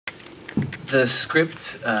The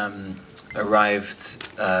script arrived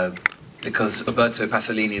because Ubерто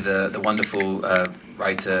Pazolini, the wonderful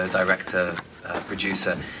writer, director,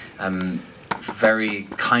 producer, very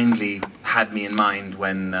kindly had me in mind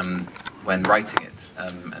when writing it.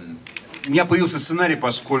 У меня появился сценарий,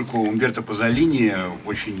 поскольку Уберто Пазолини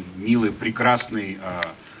очень милый, прекрасный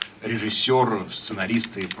режиссер,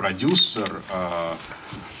 сценарист и продюсер,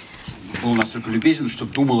 был настолько любезен, что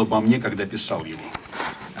думал обо мне, когда писал его.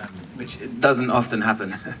 Which doesn't often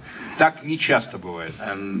happen. Так не часто бывает.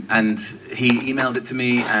 And he emailed it to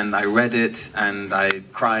me, and I read it, and I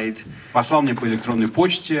cried. Послал мне по электронной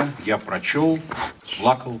почте, я прочел,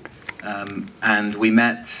 плакал. And we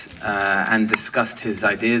met and discussed his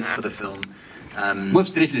ideas for the film. Мы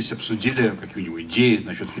встретились, обсудили какие-нибудь идеи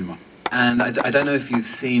насчет фильма. And I don't know if you've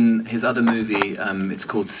seen his other movie. It's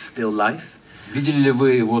called Still Life. Видели ли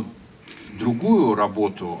вы его другую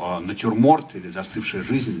работу, «Натюрморт» или «Застывшая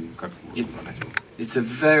жизнь», как можно прокатил? It's a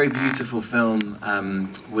very beautiful film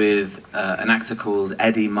with an actor called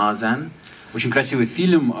Eddie Marzan. Очень красивый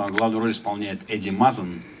фильм, главную роль исполняет Эдди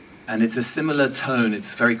Мазан. And it's a similar tone.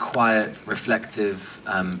 It's very quiet, reflective,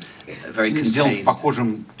 very contained. Сделан в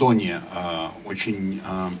похожем тоне, очень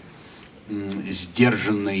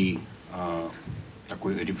сдержанный,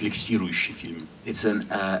 такой рефлексирующий фильм. It's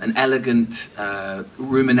an elegant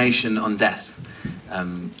rumination on death,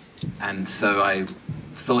 and so I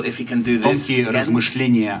thought if he can do this Тонкие again,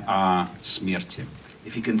 размышления о смерти.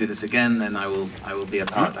 if he can do this again, then I will be a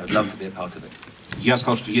part. I would love to be a part of it. Я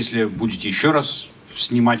сказал, что если будете еще раз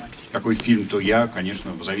снимать такой фильм, то я,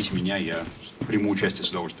 конечно, позовите меня, я приму участие с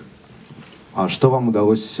удовольствием. А что вам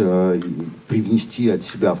удалось привнести от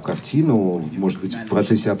себя в картину, может быть, в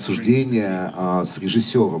процессе обсуждения с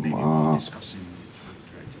режиссером?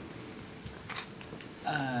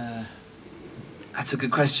 That's a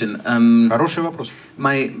good question. Хороший вопрос.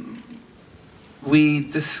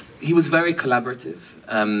 He was very collaborative.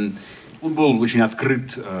 Он был очень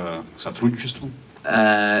открыт к сотрудничеству.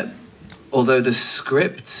 Although the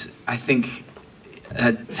script, I think,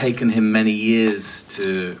 had taken him many years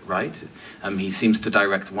to write. He seems to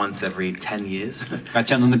direct once every 10 years.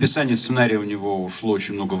 Хотя на написание сценария у него ушло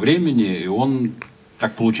очень много времени, и он,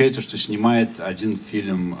 так получается, что снимает один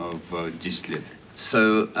фильм в 10 лет.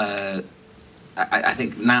 So I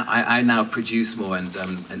think now I now produce more and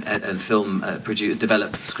film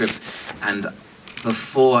develop scripts, and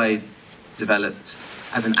before I developed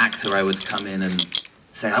as an actor, I would come in and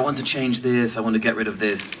say, I want to change this, I want to get rid of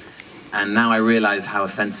this. And now I realize how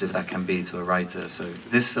offensive that can be to a writer. So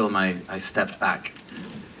this film, I stepped back.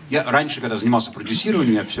 Я раньше, когда занимался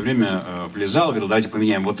продюсированием, я все время влезал, говорил, давайте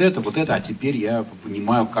поменяем вот это, а теперь я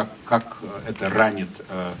понимаю, как это ранит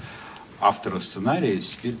автора сценария, и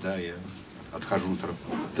теперь, да, я отхожу на второй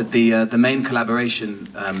план. But the main collaboration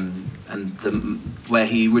and where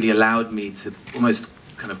he really allowed me to almost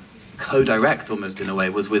kind of co-direct almost in a way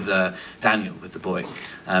was with Daniel, with the boy.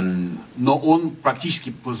 Но он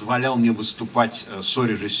практически позволял мне выступать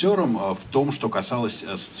сорежиссером в том, что касалось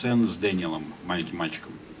сцен с Дэниелом, маленьким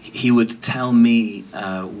мальчиком. He would tell me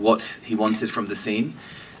what he wanted from the scene,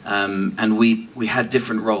 and we had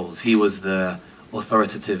different roles. He was the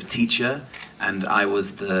authoritative teacher, and I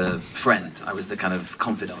was the friend. I was the kind of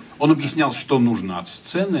confidant. Он объяснял, что нужно от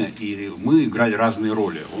сцены, и мы играли разные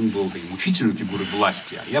роли. Он был таким учителем фигуры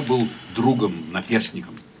власти, а я был другом,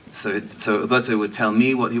 наперсником. So Ubерто would tell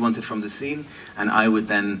me what he wanted from the scene, and I would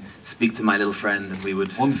then speak to my little friend, and we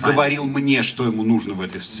would. Он говорил мне, что ему нужно в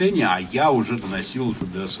этой сцене, а я уже доносил это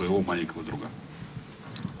до своего маленького друга.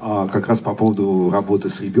 Как раз по поводу работы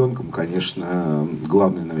с ребенком, конечно,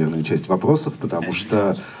 главная, наверное, часть вопросов, потому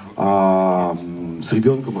что с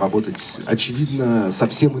ребенком работать, очевидно,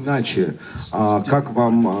 совсем иначе. Как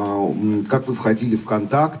вы входили в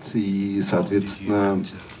контакт и, соответственно,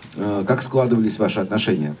 как складывались ваши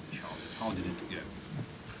отношения?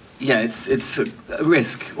 Yeah, it's a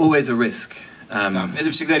risk, always a risk. Это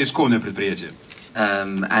всегда рискованное предприятие.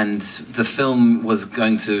 And the film was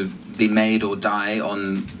going to be made or die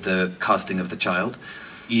on the casting of the child.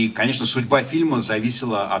 И, конечно, судьба фильма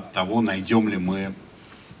зависела от того, найдем ли мы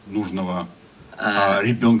нужного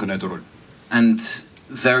ребенка на эту роль. And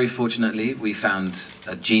very fortunately, we found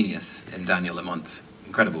a genius in Daniel Lamont.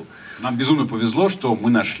 Incredible. Нам безумно повезло, что мы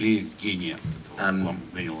нашли гения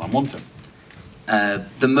Дэниела Ламонта.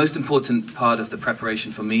 The most important part of the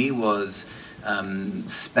preparation for me was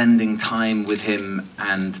spending time with him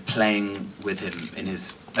and playing with him in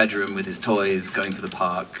his bedroom with his toys, going to the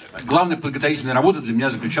park. Главная подготовительная работа для меня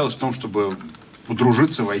заключалась в том, чтобы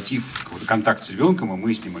подружиться, войти в какой-то контакт с ребенком, и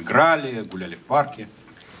мы с ним играли, гуляли в парке.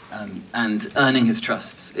 and earning his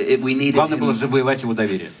trust. Главное было завоевать его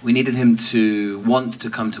доверие. We needed him to want to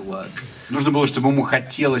come to work. Нужно было, чтобы ему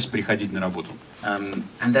хотелось приходить на работу. And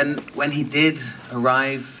then when he did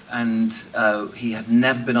arrive, and he had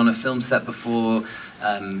never been on a film set before,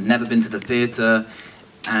 never been to the theatre,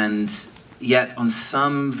 and yet on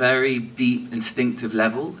some very deep instinctive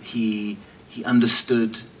level, he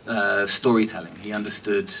understood storytelling. He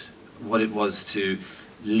understood what it was to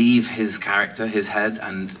leave his character, his head,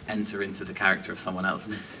 and enter into the character of someone else.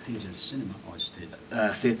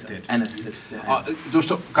 То,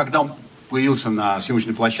 что когда он появился на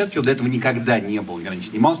съемочной площадке, он до этого никогда не был, никогда не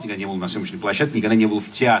снимался, никогда не был на съемочной площадке, никогда не был в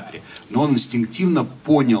театре. Но он инстинктивно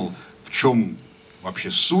понял, в чем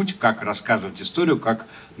вообще суть, как рассказывать историю, как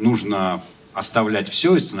нужно оставлять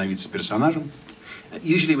все и становиться персонажем.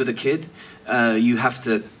 Usually with a kid, you have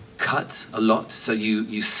to cut a lot, so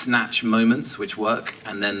you snatch moments which work,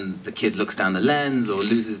 and then the kid looks down the lens or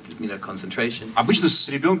loses, concentration. Обычно с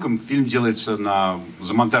ребенком фильм делается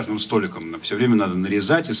за монтажным столиком. Все время надо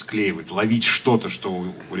нарезать и склеивать, ловить что-то, что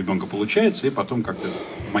у ребенка получается, и потом как-то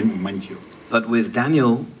монтировать. But with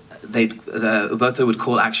Daniel, Ubерто would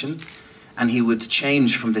call action, and he would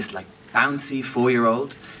change from this like bouncy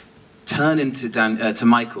 4-year-old, turn to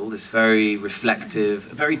Michael, this very reflective,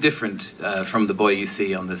 very different from the boy you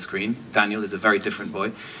see on the screen. Daniel is a very different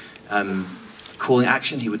boy. Calling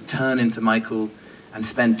action, he would turn into Michael and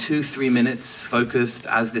spend 2-3 minutes focused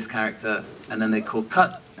as this character, and then they call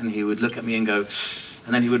cut, and he would look at me and go,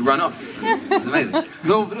 and then he would run off. It was amazing.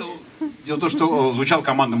 Дело в том, что звучала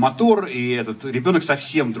команда «Мотор», и этот ребенок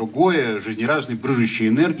совсем другой, жизнерадостный, брыжущей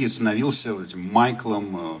энергией, становился этим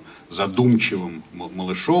Майклом, задумчивым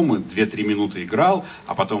малышом, и 2-3 минуты играл,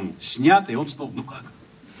 а потом снят, и он снова, ну как?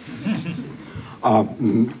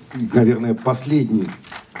 Наверное, последний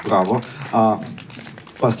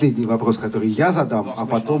вопрос, который я задам, а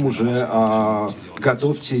потом уже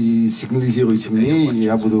готовьте и сигнализируйте мне, и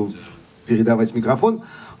я буду передавать микрофон.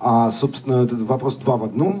 Собственно, этот вопрос 2 в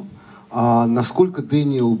одном. Насколько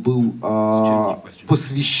Дэниел был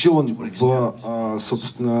посвящен в,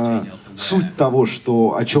 собственно, суть того,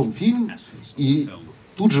 о чем фильм, и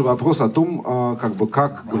тут же вопрос о том,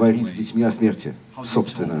 как говорить с детьми о смерти,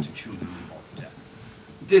 собственно.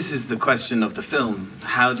 This is the question of the film.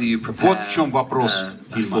 How do you prepare Вот в чем вопрос a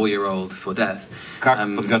 4-year-old for death? Как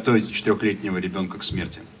подготовить 4-летнего ребенка к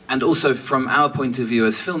смерти? And also, from our point of view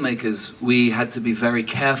as filmmakers, we had to be very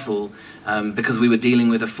careful because we were dealing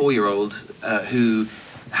with a 4-year-old who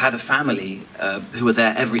had a family who were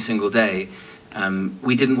there every single day.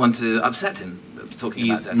 We didn't want to upset him talking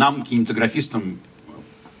about that. Нам, кинематографистам,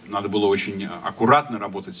 надо было очень аккуратно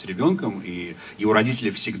работать с ребенком, и его родители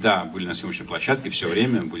всегда были на съемочной площадке, все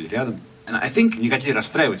время были рядом. And I think, не хотели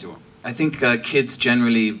расстраивать его. I think kids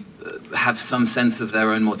generally have some sense of their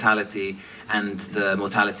own mortality and the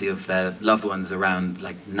mortality of their loved ones around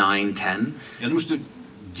like 9-10. Я думаю, что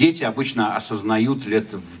дети обычно осознают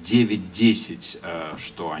лет в 9-10,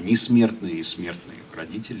 что они смертные и смертные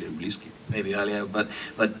родители, близкие. Maybe earlier, but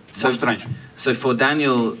Может, раньше. So for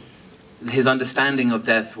Daniel, his understanding of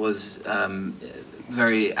death was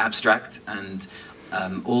very abstract and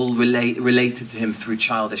all related to him through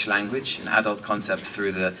childish language, an adult concept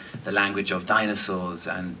through the language of dinosaurs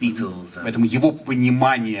and beetles. Поэтому его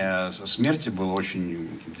понимание смерти было очень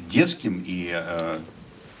детским, и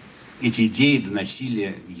эти идеи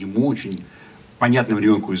доносили ему очень понятному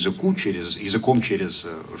ребенку языком через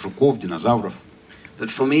жуков, динозавров. But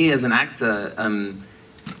for me as an actor,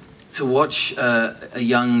 to watch a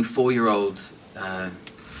young 4-year-old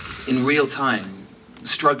in real time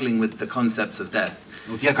struggling with the concepts of death.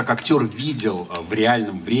 Вот я как актер видел в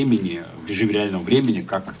реальном времени, в режиме реального времени,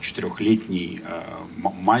 как 4-летний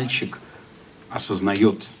мальчик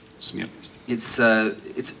осознает смертность. It's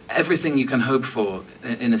everything you can hope for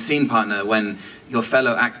in a scene partner when your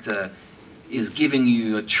fellow actor is giving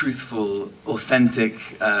you a truthful, authentic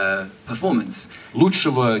performance.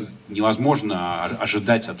 Лучшего невозможно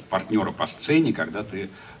ожидать от партнера по сцене, когда ты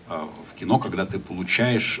в кино, когда ты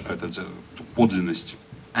получаешь эту подлинность.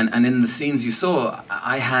 And in the scenes you saw,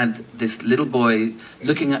 I had this little boy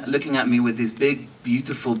looking at me with these big,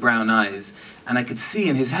 beautiful brown eyes, and I could see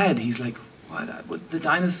in his head, he's like, what the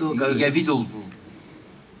dinosaur goes? Я видел,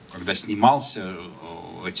 когда снимался,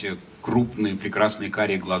 эти крупные, прекрасные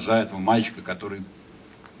карие глаза этого мальчика, который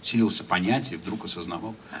силился понять и вдруг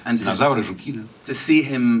осознавал. Динозавры, жуки, да. To see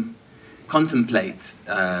him contemplate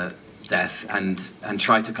death and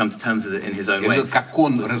try to come to terms with it in his own way. Я видел, как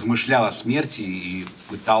он размышлял о смерти и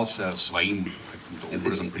пытался своим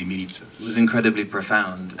образом примириться. It was incredibly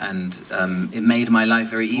profound, and it made my life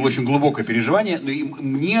very easy. Очень глубокое переживание, но и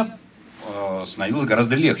мне становилось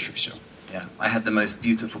гораздо легче все.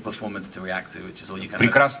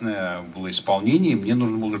 Прекрасное было исполнение, и мне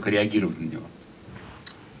нужно было только реагировать на него.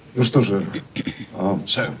 Ну что же,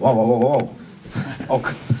 вау.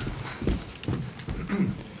 Ок.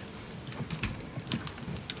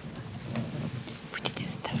 Будете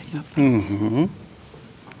задавать вопросы.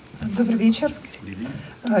 Добрый вечер.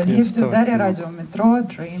 Лев Дарья, радио «Метро»,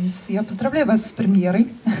 Джеймс. Я поздравляю вас с премьерой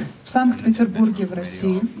в Санкт-Петербурге, в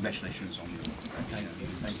России.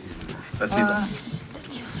 Спасибо.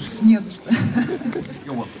 Не за что.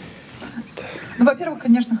 Ну, во-первых,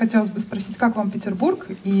 конечно, хотелось бы спросить, как вам Петербург,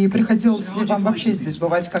 и приходилось ли вам вообще здесь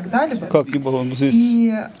бывать когда-либо? Как не было, он здесь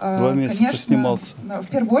и, 2 месяца конечно, снимался. В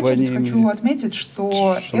первую очередь хочу отметить,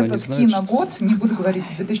 что этот киногод, не буду говорить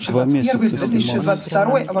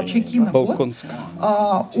 2021-2022, а вообще киногод,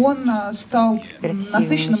 он стал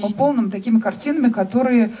насыщенным и полным такими картинами,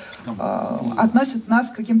 которые относят нас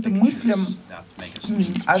к каким-то мыслям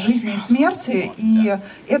о жизни и смерти. И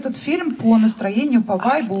этот фильм по настроению, по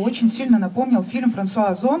вайбу очень сильно напомнил фильм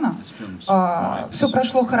Франсуа Озона «Все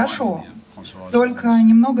прошло хорошо», только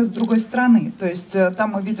немного с другой стороны. То есть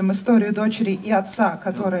там мы видим историю дочери и отца,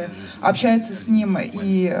 которые общаются с ним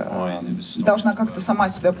и должна как-то сама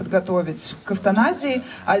себя подготовить к эвтаназии,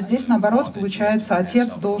 а здесь, наоборот, получается,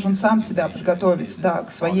 отец должен сам себя подготовить, да,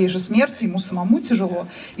 к своей же смерти, ему самому тяжело,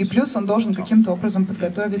 и плюс он должен каким-то образом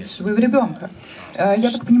подготовить своего ребенка.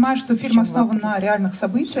 Я так понимаю, что фильм основан на реальных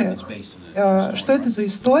событиях. Что это за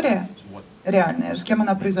история реальная, с кем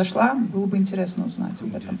она произошла, было бы интересно узнать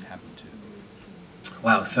об этом.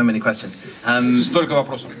 Wow, so many questions. Столько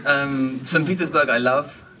вопросов. St. Petersburg I love.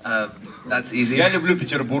 That's easy. Я люблю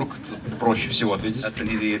Петербург, тут проще всего ответить. That's an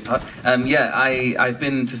easy part. Yeah, I've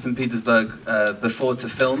been to St. Petersburg before to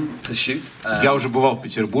film, to shoot. Я уже бывал в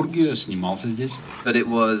Петербурге, снимался здесь. But it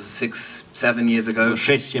was 6-7 years ago.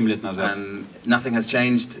 6-7 лет назад. Nothing has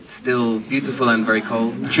changed. It's still beautiful and very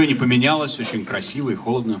cold. Ничего не поменялось, очень красиво и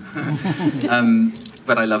холодно.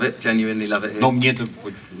 But I love it, genuinely love it here. Но мне это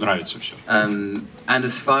нравится все. And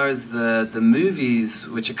as far as the movies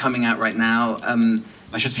which are coming out right now,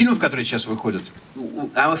 Насчет фильмов, которые сейчас выходят.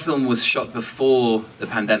 Our film was shot before the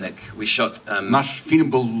pandemic. We shot. Наш фильм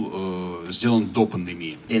был сделан до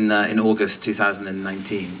пандемии. In August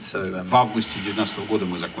 2019. So. В августе 2019 года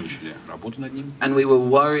мы закончили работу над ним. And we were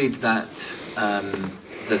worried that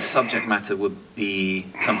the subject matter would be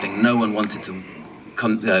something no one wanted to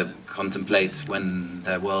contemplate when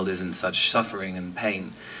their world is in such suffering and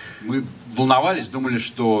pain. Мы волновались, думали,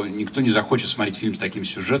 что никто не захочет смотреть фильм с таким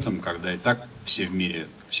сюжетом, когда и так всем в мире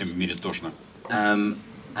тошно. And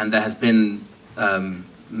there has been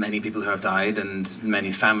many people who have died and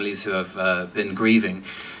many families who have been grieving.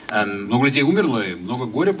 Много людей умерло, и много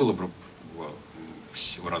горя было в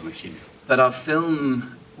разных семьях. But our film,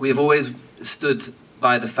 we have always stood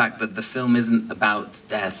by the fact that the film isn't about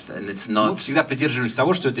death and it's not. Мы всегда придерживались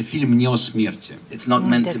того, что это фильм не о смерти. It's not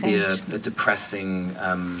meant to be a depressing.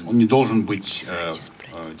 Он не должен быть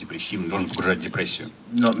депрессивным, должен погружать депрессию.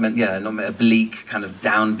 Not meant, not a bleak kind of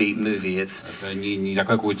downbeat movie. It's. Это не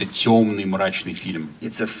такой какой-то темный, мрачный фильм.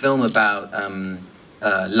 It's a film about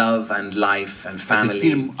love and life and family. Это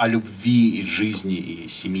фильм о любви и жизни и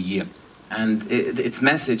семье. And its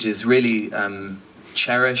message is really.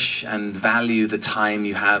 Cherish and value the time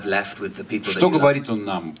you have left with the people. Что говорит он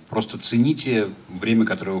нам? Просто цените время,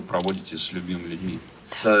 которое вы проводите с любимыми людьми.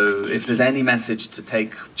 So, if there's any message to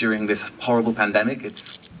take during this horrible pandemic,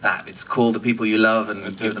 it's that. It's call the people you love and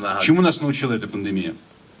give them a hug. Чему нас научила эта пандемия?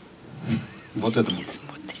 Вот это.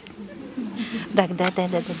 Да.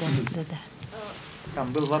 Там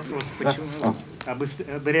был вопрос, почему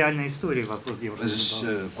об реальной истории вопрос девушки.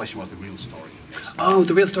 Oh,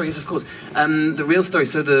 the real story, yes, of course. The real story.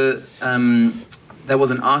 So there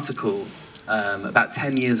was an article about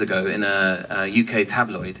 10 years ago in a UK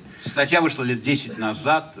tabloid. Статья вышла лет 10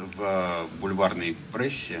 назад в бульварной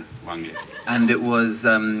прессе в Англии. And it was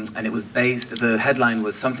based. The headline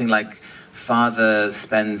was something like, "Father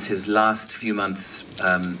spends his last few months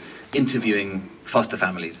interviewing foster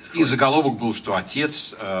families." И заголовок был, что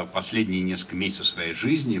отец последние несколько месяцев своей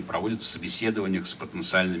жизни проводит в собеседованиях с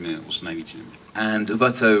потенциальными усыновителями. And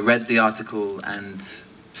Ubерто read the article and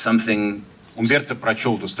something. Умберто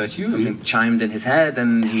прочел эту статью, chimed in his head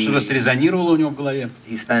and что-то срезонировало у него в голове.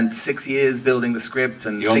 He spent 6 years building the script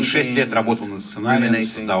and и он 6 лет работал над сценарием,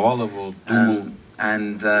 создавал его, думал.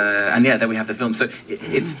 And yeah, then we have the film. So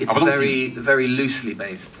it's very loosely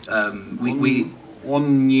based.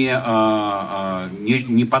 он не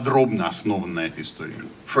подробно основан на этой истории.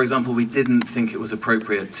 For example, we didn't think it was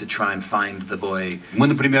appropriate to try and find the boy. Мы,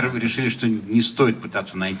 например, решили, что не стоит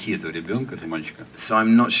пытаться найти этого ребенка, этого мальчика. So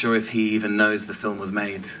I'm not sure if he even knows the film was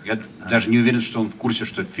made. Я даже не уверен, что он в курсе,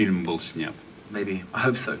 что фильм был снят. Maybe. I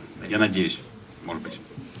hope so. Maybe. Я надеюсь, может быть.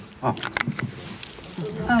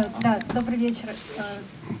 Да, добрый вечер.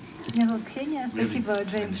 Меня зовут Ксения. Спасибо,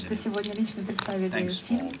 Джеймс, что сегодня лично представили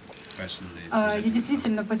фильм. Я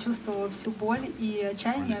действительно почувствовала всю боль и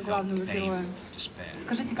отчаяние главного героя.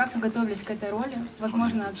 Скажите, как вы готовились к этой роли?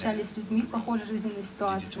 Возможно, общались с людьми в похожей жизненной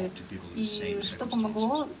ситуации? И что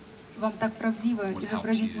помогло вам так правдиво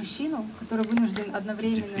изобразить мужчину, который вынужден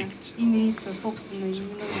одновременно и мириться с собственной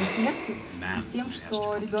неминуемой смертью, и с тем,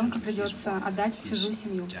 что ребенку придется отдать в чужую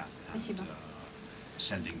семью? Спасибо.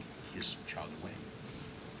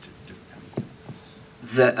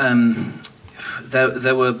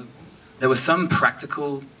 There were some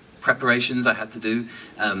practical preparations I had to do.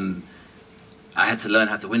 I had to learn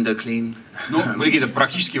how to window clean. Ну, были какие-то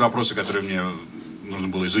практические вопросы, которые мне нужно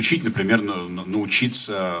было изучить, например,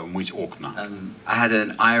 научиться мыть окна. I had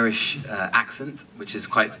an Irish accent, which is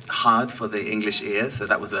quite hard for the English ear, so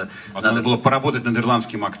that was Надо было поработать над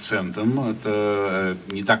ирландским акцентом. Это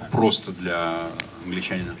не так просто для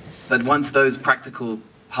англичанина. But once those practical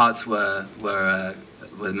parts were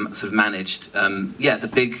sort of managed, yeah, the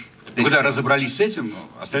big. Когда разобрались с этим,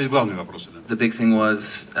 остались главные вопросы. The big thing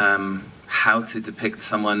was how to depict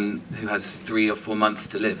someone who has 3 or 4 months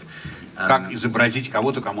to live. Как изобразить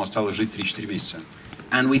кого-то, кому осталось жить 3-4 месяца.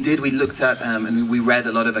 And we looked at, and we read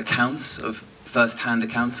a lot of accounts, of first-hand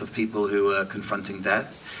accounts of people who were confronting death.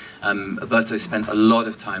 Ubерто spent a lot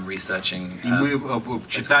of time researching. И мы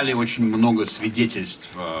читали очень много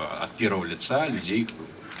свидетельств от первого лица людей,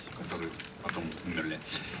 которые потом умерли.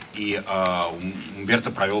 И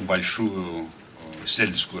Уберто провел большую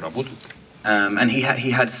исследовательскую работу. And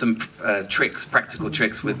he had some tricks, practical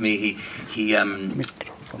tricks with me.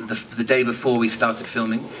 The day before we started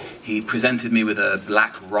filming, he presented me with a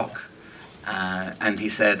black rock, and he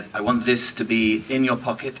said, "I want this to be in your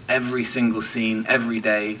pocket every single scene, every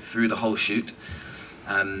day through the whole shoot."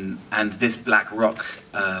 And this black rock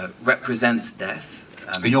represents death.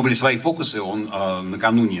 У него были свои фокусы. Он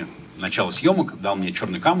накануне начала съемок дал мне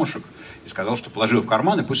черный камушек и сказал, что положи его в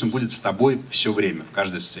карман, и пусть он будет с тобой все время, в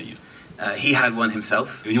каждой сцене. He had one himself.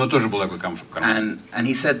 И у него тоже был такой камушек в кармане. And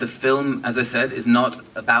he said the film, as I said, is not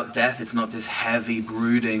about death. It's not this heavy,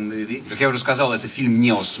 brooding movie. Как я уже сказал, это фильм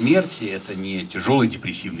не о смерти, это не тяжелый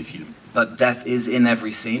депрессивный фильм. But death is in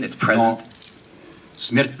every scene. It's present. Но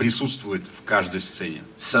смерть присутствует в каждой сцене.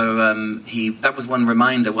 So that was one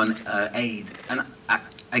reminder, one aid. And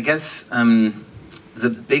I guess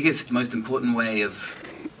the biggest, most important way of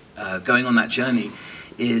going on that journey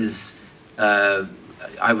is.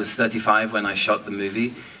 I was 35 when I shot the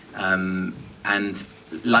movie, and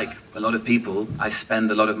like a lot of people, I spend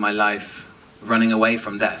a lot of my life running away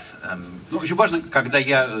from death. Ну, очень важно, когда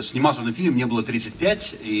я снимался в этом фильме, мне было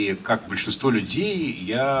 35, и как большинство людей,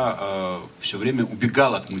 я все время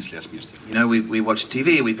убегал от мысли о смерти. You know, we watch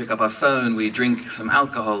TV, we pick up our phone, we drink some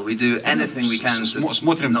alcohol, we do anything we can to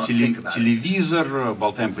Смотрим not think about it. телевизор,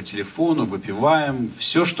 болтаем по телефону, выпиваем,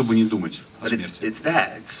 все, чтобы не думать о But смерти. it's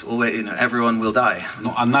there. It's always, you know, everyone will die.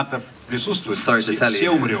 Но она-то присутствует,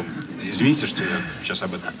 все умрем. Извините, что я сейчас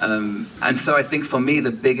об этом. And so I think for me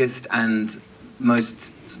the biggest and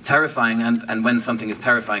most terrifying, and when something is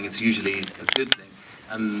terrifying, it's usually a good thing.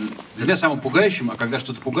 Для меня самым пугающим, а когда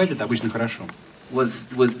что-то пугает, это обычно хорошо. Was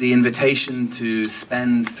the invitation to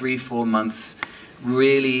spend 3-4 months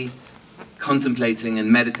really contemplating and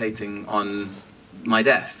meditating on my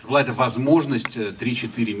death. Была эта возможность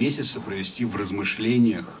 3-4 месяца провести в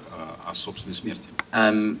размышлениях о собственной смерти.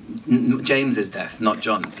 James's death, not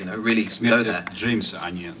John's, you know, really go there. Джеймса, а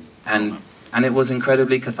не And it was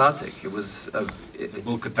incredibly cathartic. It was. Это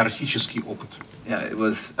был катарсический опыт. Yeah, it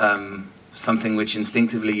was something which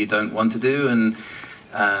instinctively you don't want to do, and.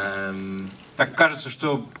 Так кажется,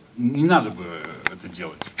 что не надо бы это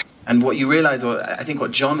делать. And what you realize, or I think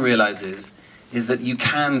what John realizes, is that you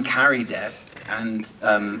can carry death and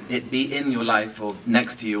it be in your life or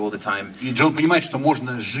next to you all the time. И Джон понимает, что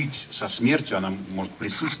можно жить со смертью, она может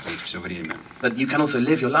присутствовать все время. But you can also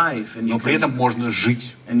live your life, and Но при этом можно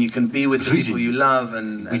жить. And you can be with the people you love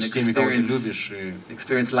and experience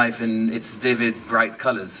life in its vivid, bright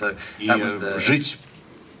colors. So that was the. Жить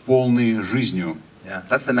полной жизнью. Yeah,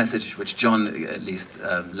 that's the message which John at least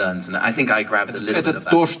learns, and I think I grabbed a little bit of that.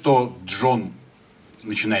 Это то, что Джон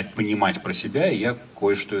начинает понимать про себя, и я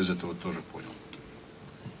кое-что из этого тоже понял.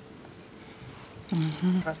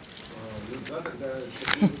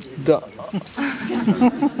 Да.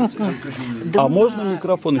 А можно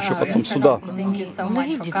микрофон еще потом сюда?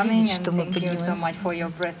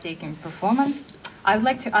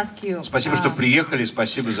 Спасибо, что приехали,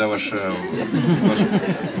 спасибо за вашу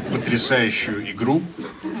потрясающую игру.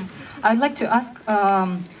 I'd like to ask,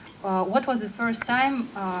 what was the first time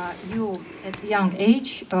you, at a young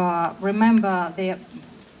age, remember the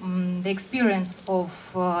experience of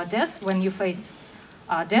death when you face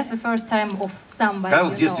death the first time of somebody Когда вы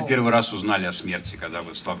в you детстве know? первый раз узнали о смерти, когда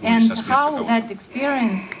вы столкнулись со And смертью how кого-то? that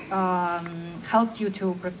experience helped you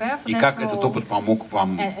to prepare for И that как role? этот опыт помог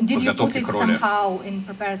вам в And did you put подготовке it к роли? somehow in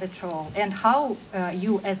prepare that role? And how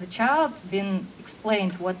you, as a child, been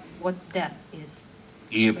explained what death is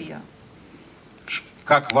for И you?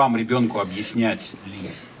 как вам, ребенку, объяснять Ли,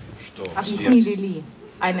 что Объяснили ли?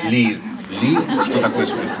 I meant. Ли, что такое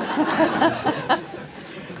смерть?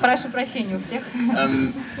 Прошу прощения у всех.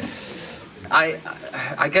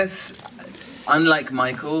 I guess, unlike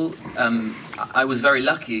Michael, I was very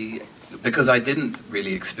lucky because I didn't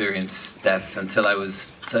really experience death until I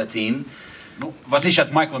was 13. Ну, в отличие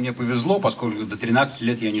от Майкла, мне повезло, поскольку до 13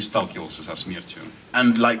 лет я не сталкивался со смертью.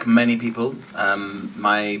 And like many people,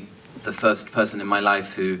 the first person in my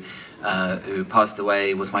life who passed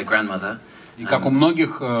away was my grandmother. И как у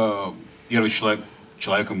многих, первым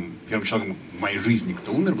человеком в моей жизни,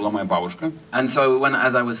 кто умер, была моя бабушка. And so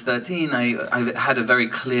as I was 13, I had a very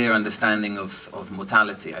clear understanding of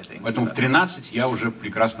mortality, I think. Поэтому в 13 я уже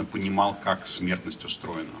прекрасно понимал, как смертность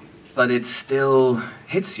устроена. But it still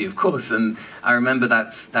hits you, of course, and I remember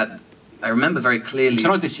I remember very clearly. Все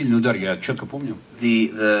равно это сильный удар, я четко помню.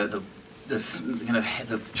 The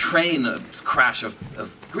train crash of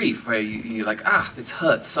grief, where you're like, it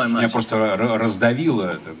hurts so much. Меня просто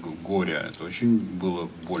раздавило это горе, это очень было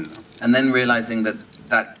больно. And then realizing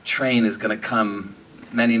that train is going to come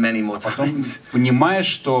many more times. Понимаешь,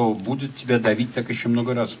 что будет тебя давить так еще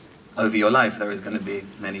много раз. Over your life, there is going to be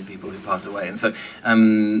many people who pass away, and so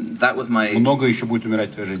that was my. Много еще будет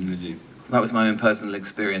умирать в твоей жизни людей. That was my own personal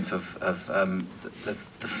experience of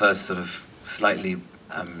the first sort of slightly.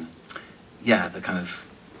 The kind of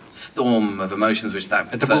storm of emotions which that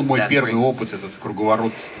Это был first мой death первый brings. опыт, этот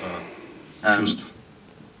круговорот чувств.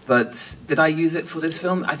 But did I use it for this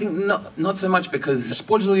film? I think not so much because.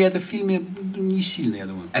 Использовал я это в фильме не сильно, я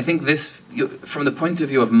думаю. I think this, from the point of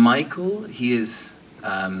view of Michael, he is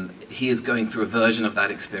going through a version of that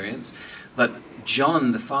experience, but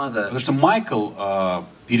John, the father. Потому что Майкл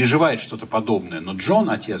переживает что-то подобное, но Джон,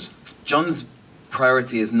 отец. John's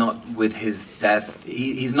priority is not with his death.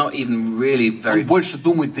 He's not even really very. Он больше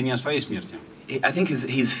думает-то не о своей смерти. I think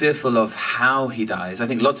he's fearful of how he dies. I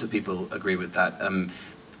think lots of people agree with that.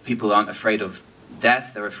 People aren't afraid of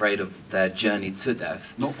death; they're afraid of their journey to death.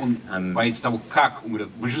 Но он боится того, как умрет.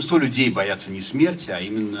 Большинство людей боятся не смерти, а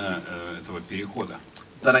именно этого перехода.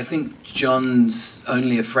 But I think John's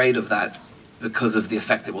only afraid of that because of the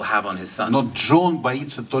effect it will have on his son. Но Джон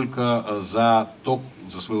боится только за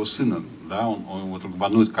своего сына. Да, он вот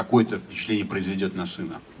волнует, какое-то впечатление произведет на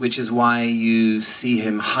сына. Which is why you see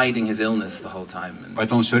him hiding his illness the whole time.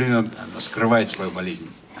 Поэтому он все время скрывает свою болезнь.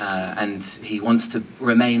 And he wants to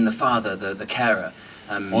remain the father, the carer.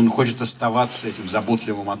 Он хочет оставаться этим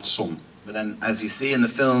заботливым отцом. But then, as you see in the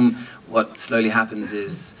film, what slowly happens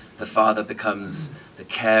is the father becomes the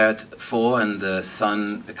cared for, and the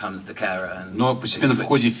son becomes the carer. Но постепенно в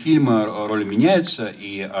ходе фильма роли меняются,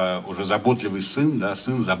 и уже заботливый сын, да,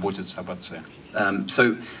 сын заботится об отце.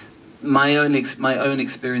 So my own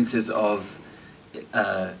experiences of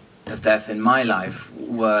death in my life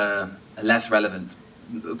were less relevant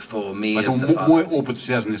for me as the father. Мой опыт,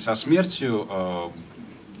 связанный со смертью,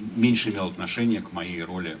 меньше имел отношения к моей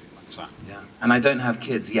роли отца. And I don't have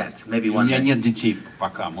kids yet. Maybe У one меня day. нет детей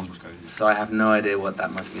пока, может быть, когда-нибудь. So I have no idea what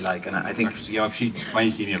that must be like, and I think Я вообще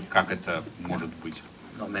понятия не имею, как это может быть.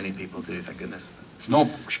 not many people do, thank goodness. Но,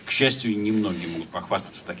 к счастью, немногие могут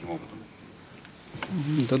похвастаться таким опытом.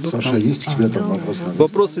 Саша, есть у тебя там вопросы?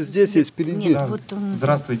 Вопросы здесь есть, впереди. Нет, вот он...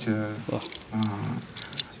 Здравствуйте.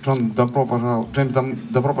 Джон, добро пожаловать. Джеймс,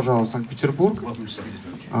 добро пожаловать в Санкт-Петербург.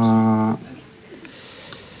 Я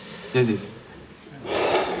здесь.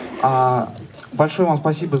 Большое вам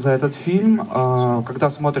спасибо за этот фильм.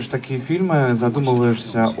 Когда смотришь такие фильмы,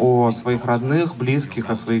 задумываешься о своих родных, близких,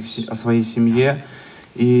 о своей семье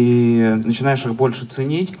и начинаешь их больше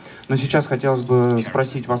ценить. Но сейчас хотелось бы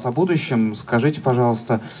спросить вас о будущем. Скажите,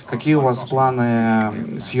 пожалуйста, какие у вас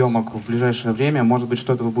планы съемок в ближайшее время? Может быть,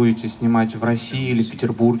 что-то вы будете снимать в России или в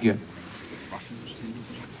Петербурге?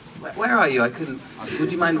 Where are you? I couldn't see.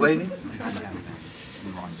 Would you mind waving?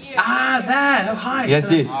 Ah, there. Oh, hi. Я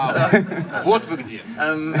здесь. Вот вы где.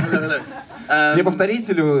 Не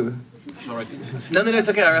повторите ли вы? No, it's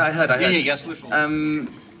okay. I heard. Не, я слышал.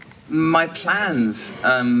 My plans.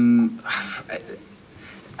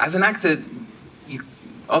 As an actor,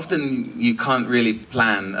 often you can't really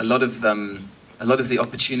plan. A lot of the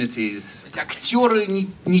opportunities. Актеры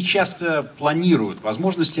не часто планируют.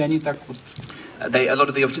 Возможности они так вот.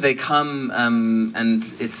 They come and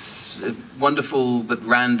it's wonderful but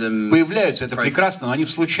random. Появляются, это прекрасно, но они в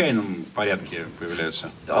случайном порядке появляются.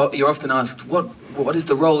 You're often asked, what is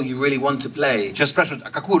the role you really want to play? Сейчас спрашивают, а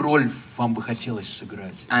какую роль вам бы хотелось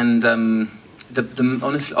сыграть? And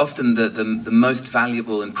honestly, often the most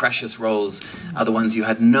valuable and precious roles are the ones you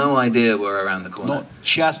had no idea were around the corner. Но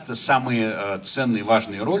часто самые ценные,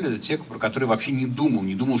 важные роли это те, про которые вообще не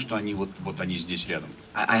думал, что они вот они здесь рядом.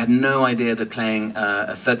 I had no idea that playing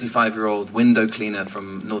a 35-year-old window cleaner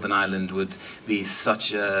from Northern Ireland would be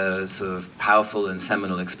such a sort of powerful and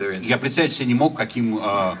seminal experience. Я представить себе не мог, каким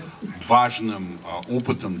важным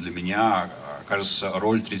опытом для меня окажется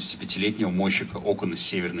роль 35-летнего мойщика окон из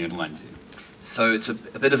Северной Ирландии. So it's a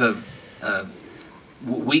bit of a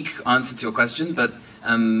weak answer to your question, but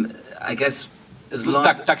I guess as long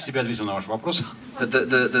так себе ответил на ваш вопрос. But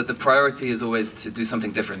the priority is always to do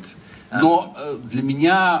something different. Но для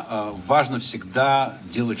меня важно всегда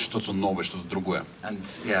делать что-то новое, что-то другое. And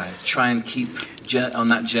yeah, try and keep on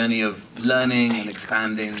that journey of learning and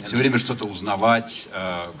expanding. Все время что-то узнавать,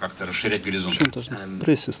 как-то расширять горизонт.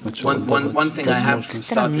 One thing I have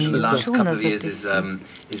started in the last couple of years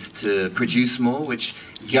is to produce more, which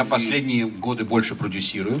я последние годы больше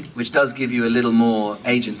продюсирую. Which does give you a little more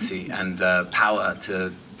agency and power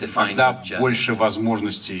to define your journey. Больше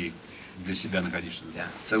возможностей для себя находишься. Yeah,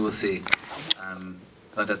 so we'll see.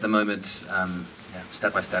 But at the moment,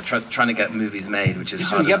 step by step, trying to get movies made, which is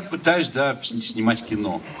hard. Я пытаюсь, снимать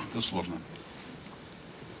кино. Это сложно.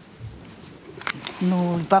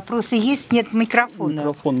 Ну, вопросы есть? Нет микрофона.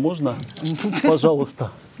 Микрофон можно?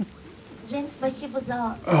 Пожалуйста. Джеймс, спасибо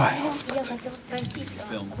за фильм. Я хотела спросить,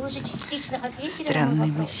 вы уже частично ответили на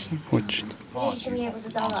мой вопрос, прежде чем я его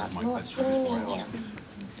задала, но тем не менее,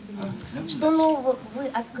 что нового вы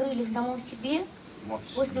открыли в самом себе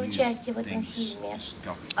после участия в этом фильме?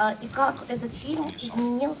 И как этот фильм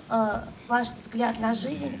изменил ваш взгляд на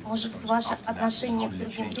жизнь, может быть, ваше отношение к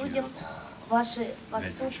другим людям, ваши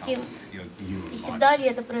поступки? И всегда ли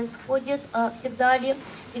это происходит, всегда ли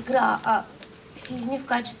игра в фильме в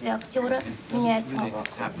качестве актера меняет самого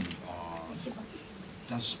актера? Спасибо.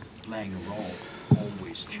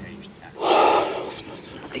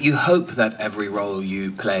 You hope that every role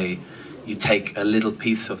you play, you take a little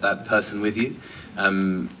piece of that person with you,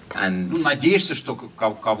 and надеешься, что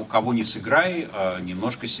кого не сыграй,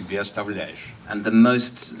 немножко себе оставляешь. And the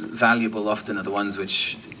most valuable often are the ones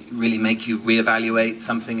which really make you reevaluate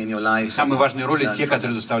something in your life. Самые важные роли те,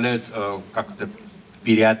 которые заставляют как-то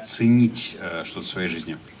переоценить что-то в своей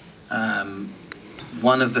жизни.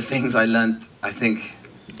 One of the things I learned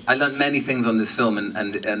many things on this film,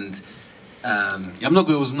 and я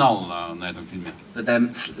многое узнал на этом фильме. But they're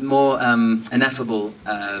more ineffable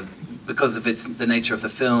because of the nature of the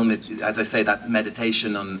film. As I say, that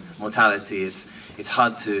meditation on mortality, it's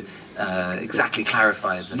hard to exactly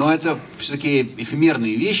clarify. Но это все-таки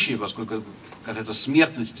эфемерные вещи, поскольку касается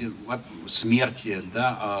смерти,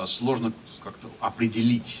 сложно как-то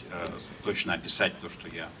определить, точно описать то, что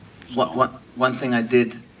я узнал. One thing I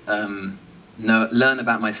did learn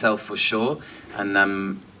about myself for sure,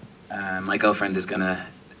 and my girlfriend is gonna.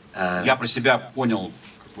 Я про себя понял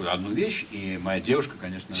какую-то одну вещь, и моя девушка,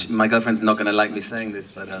 конечно. My girlfriend's not gonna like me saying this,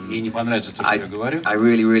 but ей не понравится то, что я говорю. I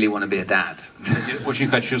really want to be a dad. Очень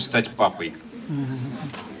хочу стать папой.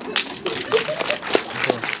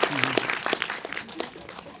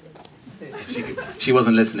 She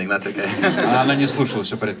wasn't listening. That's okay. Она не слушала,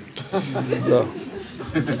 все в порядке.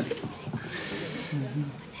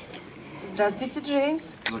 Здравствуйте,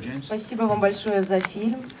 Джеймс. Спасибо вам большое за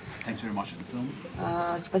фильм.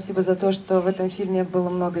 Спасибо за то, что в этом фильме было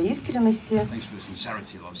много искренности.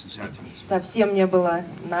 Совсем не было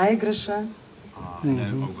наигрыша.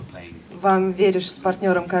 Вам веришь с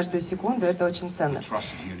партнером каждую секунду, это очень ценно.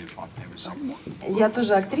 Я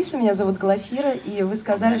тоже актриса, меня зовут Глафира, и вы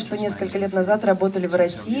сказали, что несколько лет назад работали в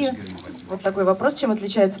России. Вот такой вопрос, чем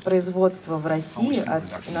отличается производство в России от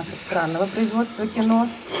иностранного производства кино?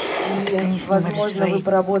 И, возможно, вы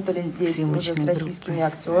поработали здесь уже с российскими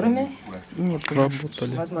актерами.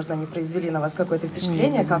 Работали. Возможно, они произвели на вас какое-то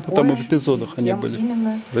впечатление, какое? Там в эпизодах они были.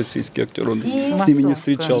 Именно. Российские актеры. И с ними не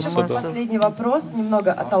встречался. Последний вопрос,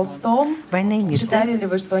 немного о Толстом. «Война и мир». Читали ли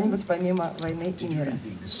вы что-нибудь помимо «Войны и мира»?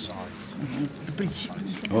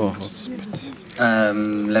 О, Господи.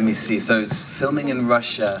 Let me see. So it's filming in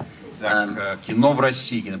Russia. Так, кино в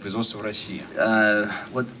России, кинопроизводство в России.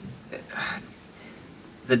 What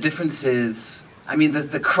the difference is? I mean,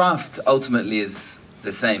 the craft ultimately is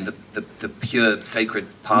the same. The pure sacred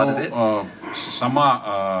part of it.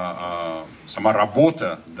 Сама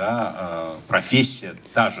работа, да, профессия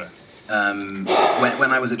та же.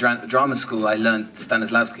 When I was at drama school, I learned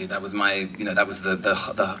Stanislavski. That was my, that was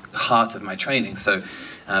the heart of my training. So,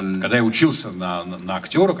 когда я учился на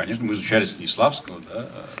актера, конечно, мы изучали Станиславского, да,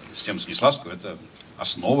 систему Станиславского, это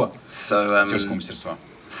основа актерского мастерства.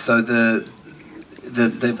 So the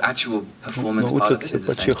actual performance part of it is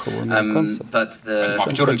the same. But the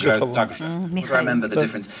актеры играют так же. I remember the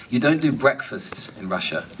difference. You don't do breakfast in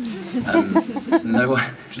Russia. No one.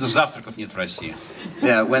 Что завтраков нет в России.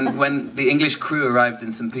 Yeah, when the English crew arrived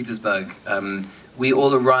in St. Petersburg, we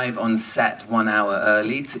all arrive on set 1 hour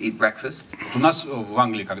early to eat breakfast. У нас в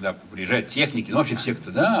Англии, когда приезжают техники, ну вообще все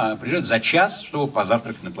кто, да, приезжают за час, чтобы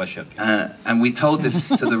позавтракать на площадке. And we told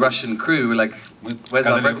this to the Russian crew. We're like, "Where's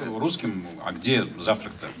our breakfast?" Русским, а где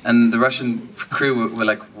завтрак-то? And the Russian crew were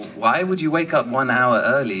like, "Why would you wake up 1 hour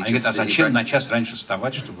early?" Они говорят, а зачем на час раньше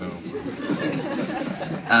вставать, чтобы?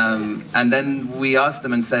 And then we asked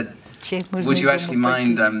them and said, "Would you actually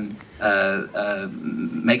mind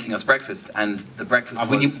making us breakfast?" And the breakfast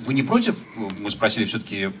was... Вы не против, мы спросили,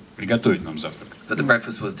 все-таки приготовить нам завтрак? But the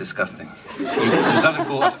breakfast was disgusting. Завтрак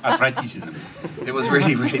был отвратительным. It was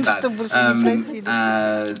really, really bad.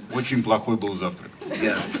 Очень плохой был завтрак.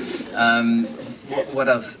 Yeah. What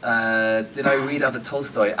else? Did I read other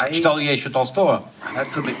Tolstoy? Читал я еще Толстого. That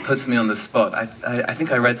puts me on the spot. I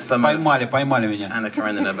think I read some. Поймали меня. Anna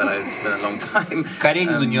Karenina, but it's been a long time.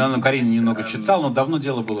 Каренину немного читал, но давно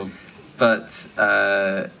дело было. But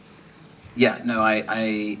yeah, no,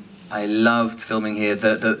 I loved filming here.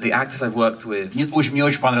 The actors I've worked with. Мне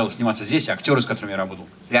очень понравилось сниматься здесь, актеры, с которыми я работал.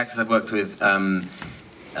 The actors I've worked with.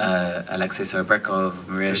 Alexei Serebrennikov,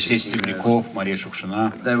 Maria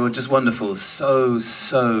Shukshina. They were just wonderful, so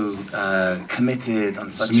committed on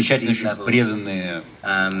such a deep level. Преданные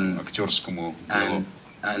актерскому делу.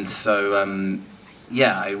 And so,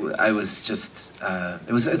 yeah, I was just,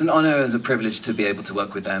 it was an honor, it was a privilege to be able to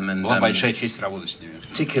work with them. And была большая честь работать с ними.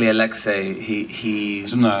 Particularly Alexei, he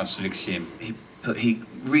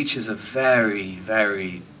reaches a very,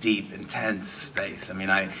 very deep, intense space. I mean,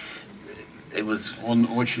 Он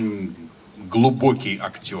очень глубокий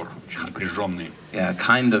актер, очень напряженный. Yeah,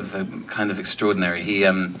 kind of extraordinary. He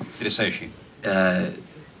потрясающий. There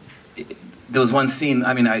was one scene.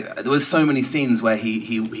 I mean, there was so many scenes where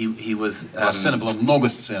he was. Было много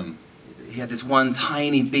сцен. He had this one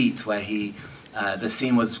tiny beat where the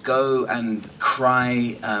scene was go and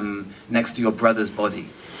cry next to your brother's body,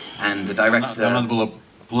 and the director. Надо было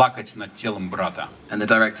плакать над телом брата. And the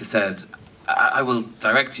director said, "I will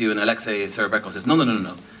direct you," and Alexei Serebrennikov says, "No,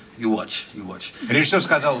 you watch." Режиссер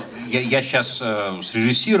сказал, я сейчас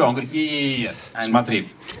срежиссирую, он говорит, не, смотри.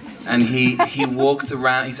 And he walked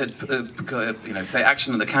around. He said, say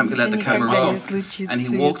action, and let the camera roll. And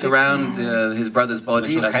he walked around his brother's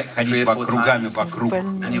body like 3 or 4 times.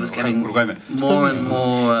 And he was getting more and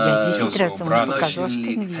more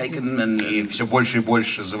emotionally taken, and все больше и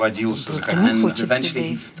больше заводился. And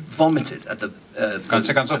eventually he vomited at the. В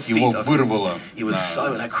конце концов его вырвало. He was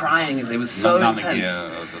so crying. It was so intense.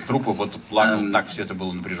 Трупа вот плакал, так все это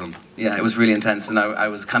было напряженно. Yeah, it was really intense, and I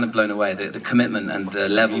was kind of blown away. The commitment and the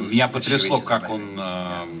levels. Меня потрясло, как он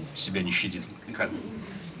себя не щадит.